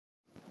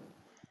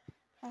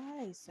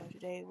Hi, so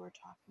today we're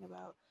talking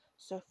about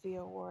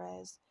Sofia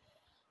Juarez,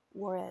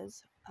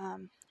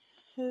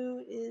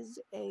 who is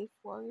a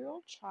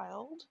 4-year-old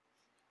child.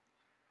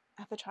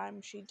 At the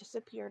time she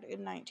disappeared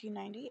in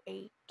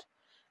 1998.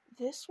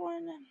 This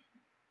one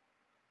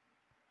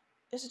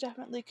is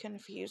definitely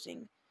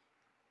confusing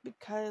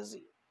because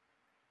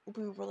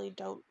we really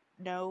don't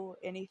know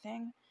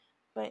anything,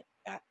 but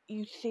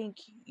you think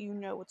you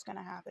know what's going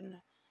to happen,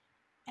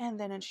 and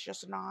then it's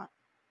just not.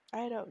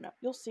 I don't know.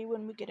 You'll see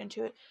when we get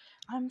into it.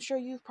 I'm sure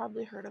you've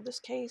probably heard of this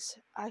case.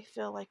 I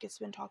feel like it's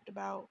been talked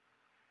about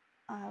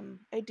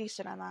a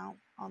decent amount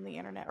on the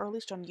internet, or at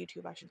least on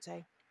YouTube, I should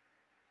say.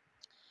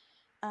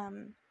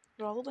 Um,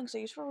 but all the links I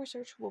use for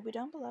research will be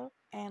down below,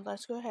 and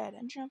let's go ahead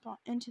and jump on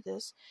into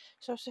this.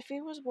 So,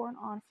 Sofia was born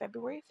on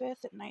February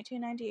 5th,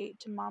 1998,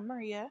 to Mom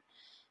Maria.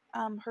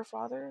 Her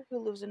father, who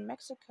lives in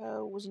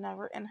Mexico, was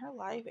never in her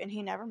life, and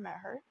he never met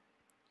her.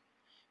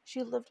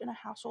 She lived in a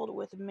household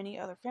with many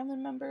other family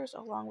members,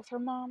 along with her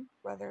mom,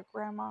 brother,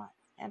 grandma,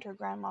 and her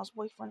grandma's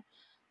boyfriend,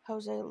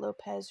 Jose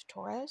Lopez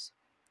Torres.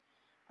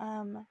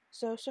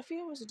 So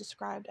Sofia was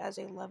described as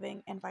a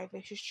loving and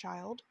vivacious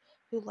child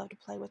who loved to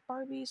play with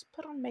Barbies,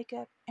 put on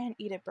makeup, and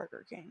eat at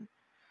Burger King.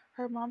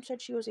 Her mom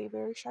said she was a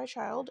very shy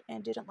child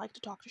and didn't like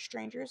to talk to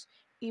strangers,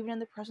 even in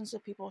the presence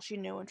of people she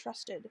knew and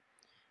trusted.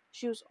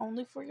 She was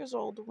only 4 years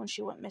old when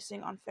she went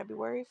missing on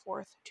February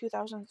 4th,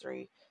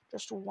 2003,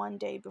 just one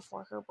day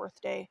before her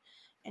birthday,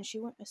 and she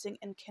went missing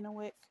in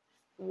Kennewick,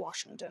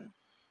 Washington.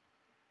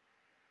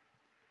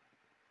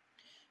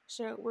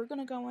 So we're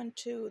going to go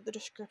into the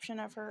description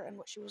of her and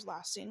what she was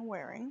last seen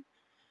wearing.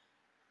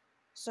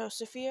 So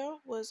Sofia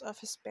was of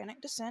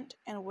Hispanic descent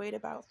and weighed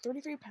about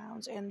 33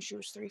 pounds, and she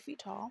was 3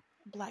 feet tall,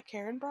 black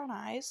hair and brown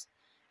eyes.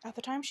 At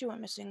the time she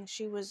went missing,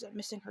 she was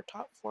missing her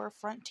top 4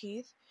 front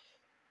teeth.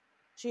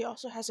 She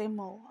also has a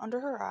mole under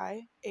her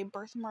eye, a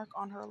birthmark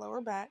on her lower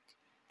back,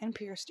 and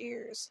pierced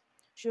ears.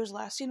 She was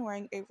last seen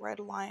wearing a red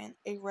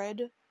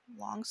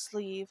long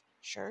sleeve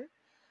shirt,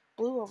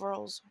 blue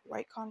overalls,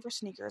 white Converse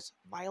sneakers,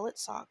 violet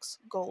socks,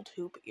 gold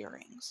hoop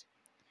earrings.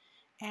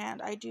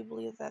 And I do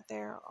believe that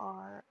there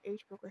are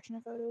age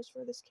progression photos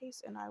for this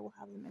case, and I will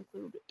have them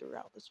included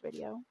throughout this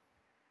video.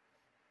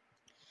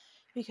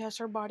 Because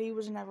her body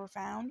was never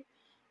found,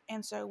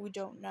 and so we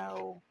don't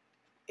know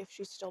if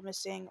she's still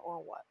missing or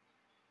what.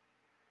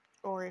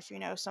 Or if,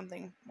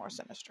 something more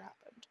sinister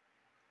happened.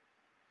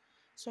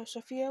 So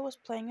Sofia was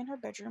playing in her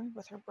bedroom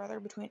with her brother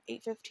between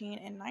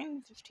 8:15 and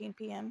 9:15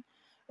 p.m.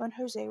 when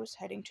Jose was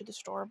heading to the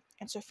store,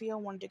 and Sofia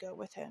wanted to go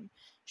with him.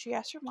 She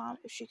asked her mom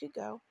if she could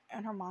go,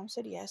 and her mom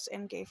said yes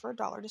and gave her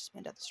 $1 to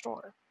spend at the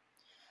store.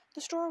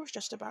 The store was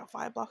just about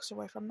 5 blocks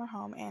away from their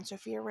home, and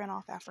Sofia ran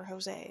off after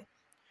Jose.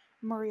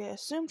 Maria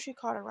assumed she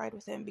caught a ride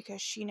with him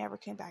because she never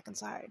came back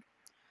inside.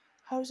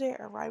 Jose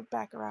arrived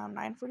back around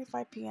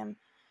 9:45 p.m.,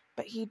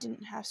 but he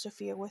didn't have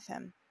Sofia with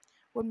him.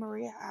 When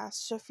Maria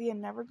asked, Sofia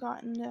never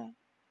got in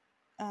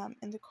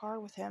the car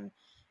with him,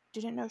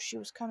 didn't know she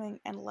was coming,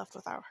 and left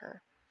without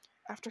her.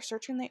 After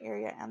searching the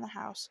area and the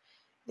house,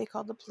 they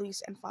called the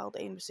police and filed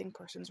a missing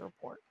persons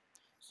report.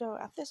 So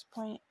at this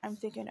point, I'm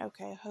thinking,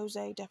 okay,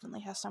 Jose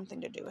definitely has something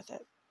to do with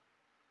it.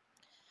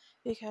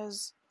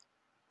 Because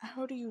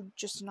how do you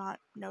just not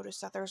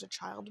notice that there's a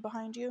child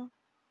behind you?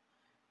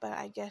 But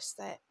I guess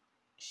that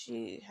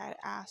she had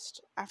asked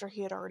after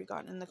he had already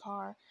gotten in the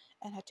car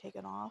and had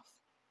taken off.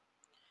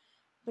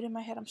 But in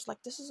my head, I'm just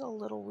like, this is a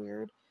little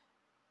weird.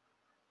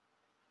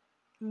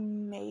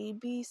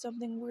 Maybe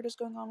something weird is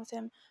going on with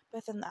him,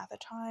 but then at the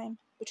time,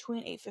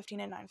 between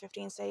 8:15 and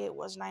 9:15, say it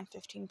was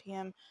 9:15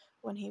 p.m.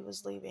 when he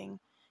was leaving,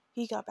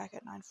 he got back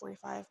at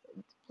 9:45.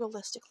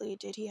 Realistically,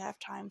 did he have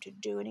time to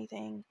do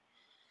anything?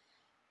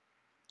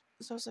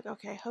 So I was like,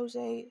 okay,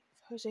 Jose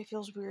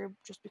feels weird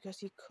just because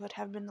he could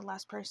have been the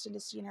last person to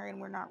see her, and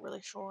we're not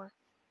really sure.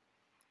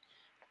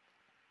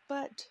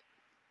 But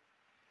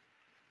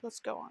let's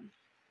go on.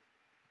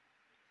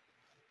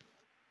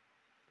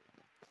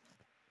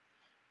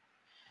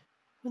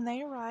 When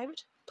they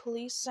arrived,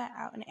 police sent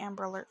out an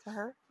Amber Alert for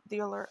her. The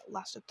alert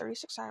lasted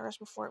 36 hours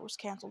before it was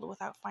canceled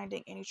without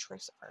finding any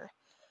trace of her.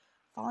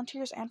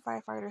 Volunteers and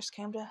firefighters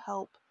came to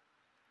help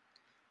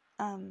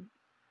in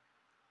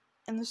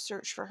the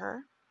search for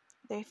her.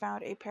 They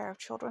found a pair of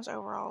children's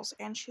overalls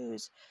and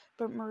shoes,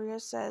 but Maria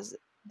says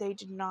they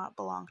did not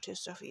belong to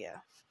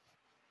Sofia.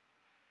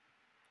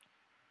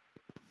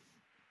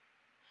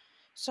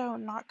 So,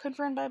 not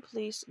confirmed by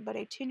police, but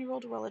a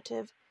 10-year-old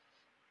relative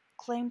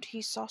claimed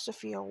he saw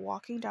Sofia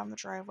walking down the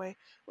driveway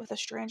with a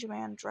strange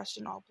man dressed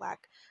in all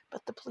black,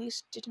 but the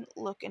police didn't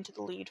look into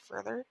the lead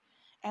further,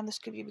 and this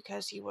could be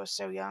because he was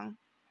so young.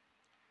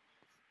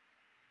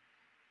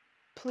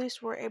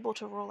 Police were able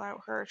to rule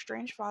out her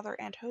estranged father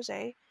and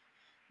Jose.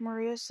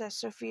 Maria says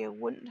Sofia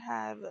wouldn't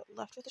have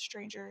left with a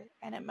stranger,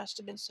 and it must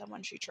have been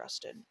someone she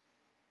trusted.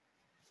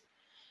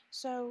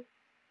 So,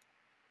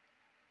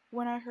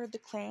 when I heard the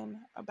claim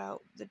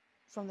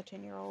from the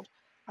 10-year-old,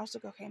 I was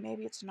like, okay,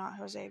 maybe it's not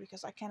Jose,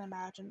 because I can't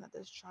imagine that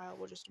this child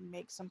will just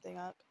make something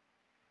up.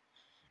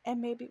 And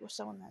maybe it was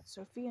someone that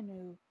Sofia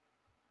knew,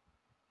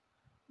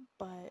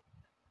 but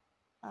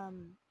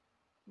Um,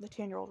 the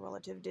 10-year-old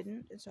relative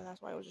didn't, and so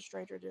that's why it was a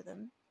stranger to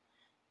them.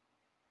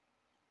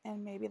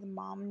 And maybe the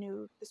mom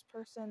knew this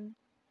person,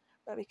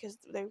 but because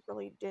they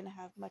really didn't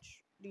have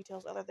much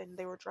details other than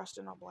they were dressed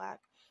in all black,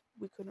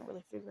 we couldn't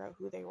really figure out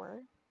who they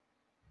were.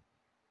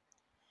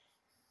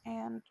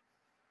 And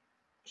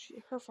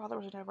her father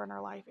was never in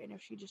her life, and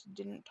if she just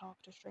didn't talk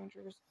to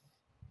strangers,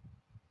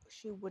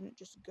 she wouldn't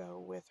just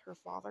go with her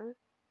father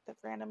that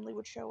randomly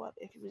would show up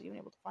if he was even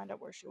able to find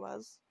out where she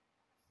was.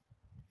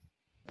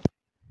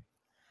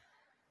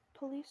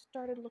 Police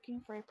started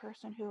looking for a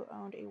person who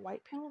owned a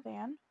white panel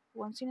van,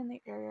 one seen in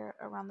the area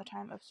around the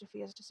time of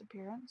Sofia's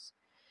disappearance.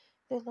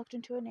 They looked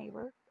into a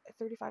neighbor,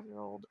 a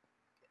 35-year-old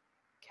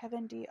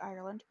Kevin D.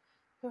 Ireland,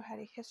 who had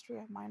a history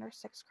of minor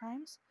sex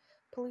crimes.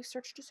 Police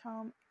searched his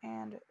home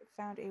and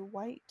found a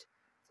white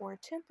Ford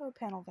Tempo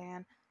panel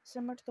van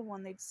similar to the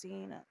one they'd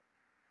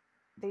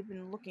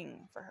been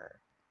looking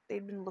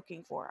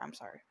for. I'm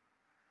sorry.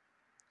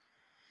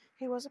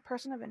 He was a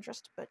person of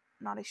interest, but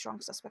not a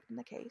strong suspect in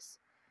the case,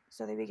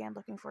 so they began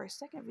looking for a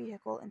second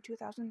vehicle in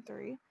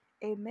 2003,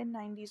 a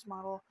mid-90s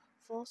model,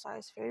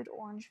 full-size faded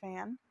orange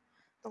van.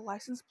 The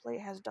license plate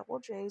has double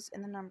J's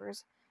in the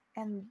numbers,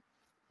 and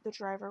the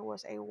driver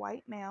was a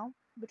white male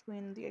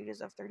between the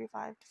ages of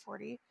 35 to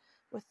 40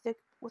 with a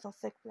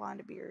thick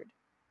blonde beard.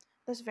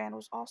 This van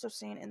was also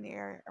seen in the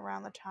area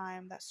around the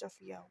time that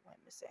Sofia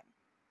went missing.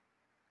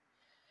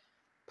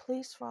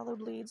 Police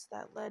followed leads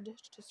that led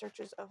to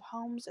searches of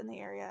homes in the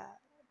area,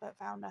 but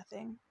found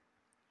nothing.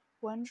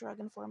 One drug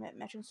informant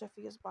mentioned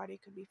Sofia's body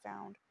could be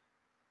found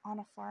on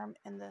a farm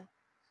in the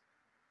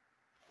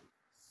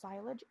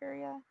silage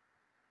area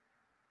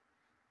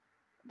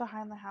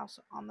behind the house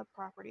on the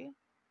property.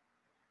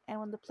 And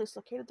when the police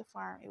located the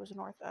farm, it was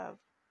north of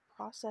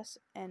Process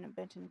in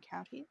Benton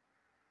County.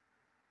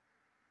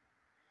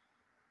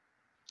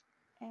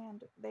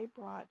 And they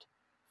brought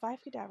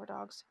 5 cadaver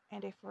dogs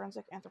and a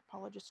forensic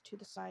anthropologist to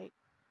the site.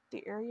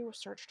 The area was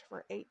searched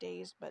for 8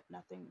 days, but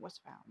nothing was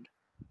found.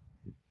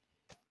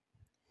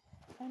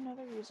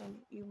 Another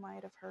reason you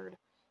might have heard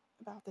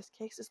about this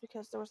case is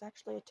because there was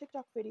actually a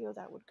TikTok video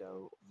that would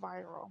go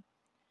viral.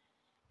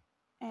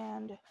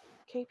 And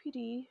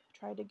KPD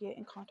tried to get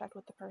in contact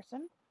with the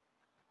person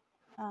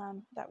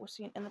that was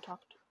seen in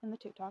the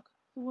TikTok.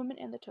 The woman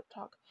in the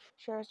TikTok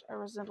shares a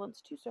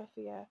resemblance to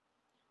Sofia,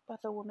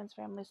 but the woman's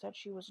family said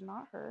she was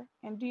not her,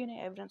 and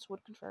DNA evidence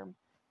would confirm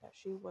that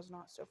she was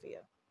not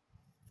Sofia.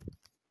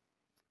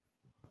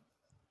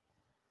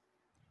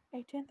 A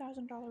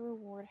 $10,000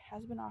 reward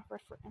has been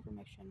offered for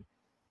information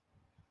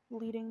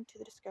leading to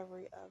the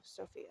discovery of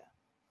Sofia.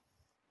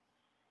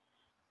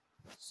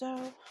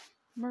 So,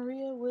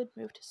 Maria would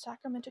move to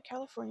Sacramento,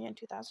 California in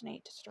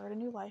 2008 to start a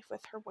new life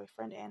with her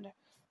boyfriend and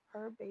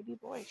her baby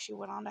boy. She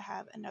went on to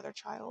have another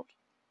child.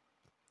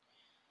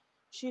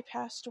 She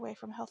passed away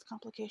from health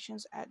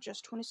complications at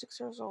just 26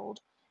 years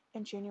old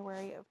in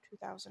January of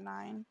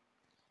 2009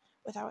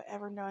 without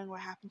ever knowing what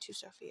happened to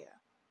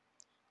Sofia.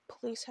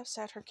 Police have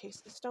said her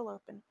case is still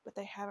open, but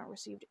they haven't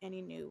received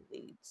any new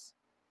leads.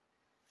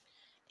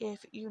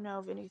 If you know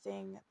of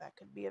anything that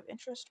could be of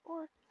interest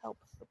or help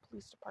the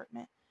police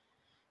department,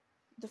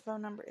 the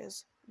phone number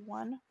is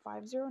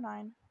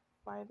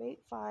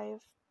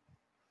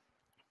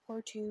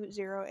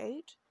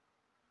 1-509-585-4208,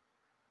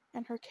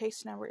 and her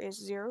case number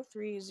is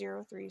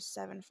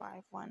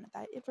 0303751.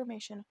 That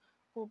information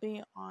will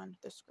be on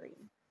the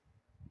screen.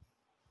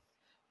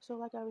 So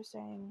like I was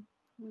saying,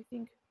 we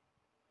think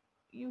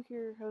you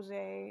hear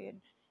Jose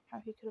and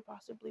how he could have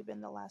possibly been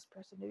the last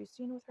person to be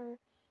seen with her,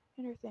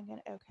 and you're thinking,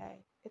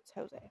 okay, it's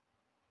Jose.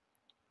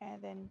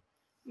 And then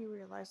you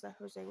realize that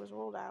Jose was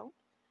ruled out,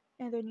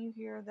 and then you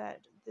hear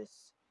that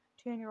this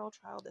 10-year-old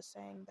child is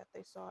saying that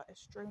they saw a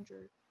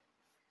stranger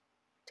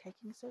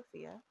taking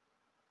Sofia,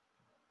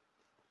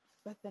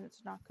 but then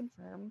it's not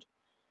confirmed.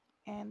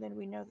 And then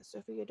we know that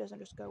Sofia doesn't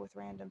just go with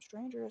random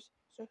strangers,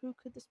 so who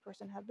could this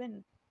person have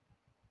been?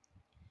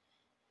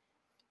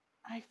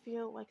 I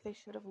feel like they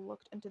should have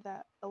looked into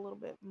that a little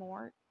bit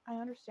more. I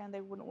understand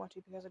they wouldn't want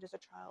to because it is a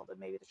child, and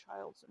maybe the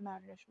child's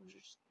imagination was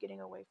just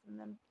getting away from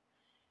them.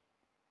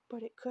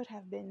 But it could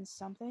have been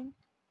something.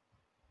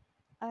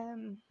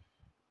 I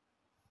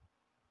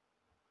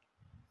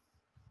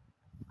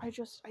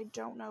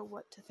don't know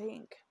what to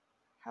think.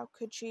 How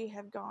could she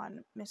have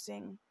gone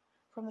missing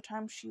from the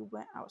time she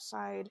went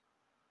outside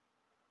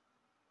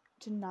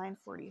to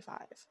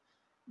 9:45?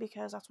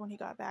 Because that's when he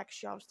got back.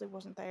 She obviously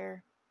wasn't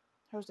there.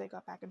 Jose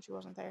got back and she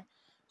wasn't there.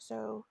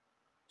 So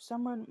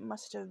someone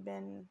must have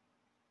been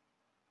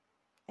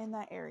in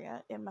that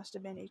area. It must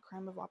have been a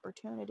crime of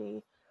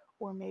opportunity,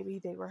 or maybe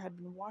they had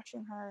been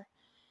watching her.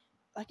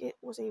 Like, it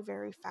was a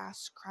very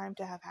fast crime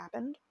to have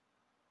happened.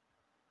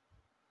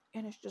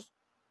 And it's just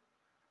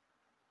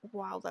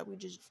wild that we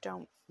just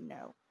don't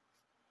know.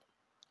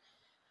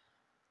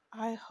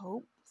 I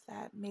hope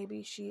that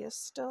maybe she is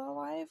still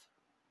alive.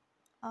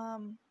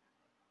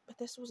 But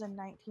this was in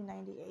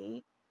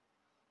 1998.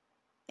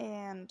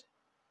 And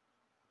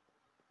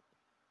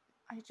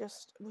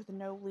with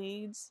no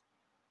leads,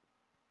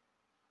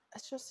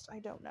 I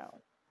don't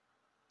know.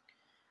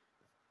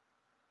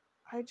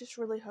 I just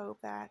really hope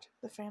that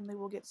the family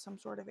will get some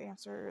sort of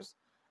answers,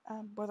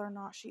 whether or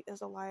not she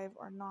is alive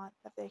or not,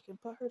 that they can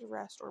put her to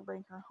rest or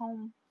bring her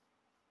home.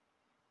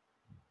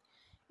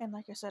 And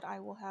like I said, I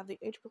will have the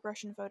age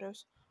progression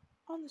photos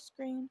on the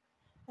screen,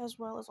 as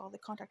well as all the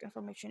contact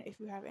information if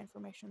you have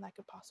information that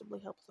could possibly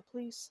help the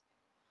police.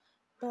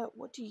 But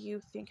what do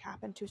you think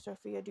happened to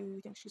Sofia? Do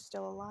you think she's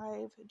still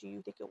alive? Do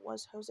you think it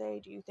was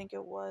Jose? Do you think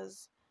it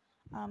was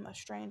a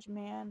strange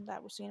man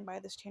that was seen by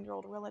this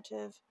 10-year-old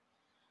relative?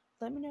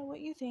 Let me know what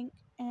you think,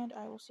 and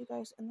I will see you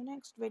guys in the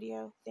next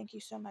video. Thank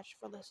you so much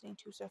for listening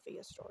to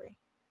Sofia's story.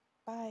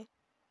 Bye.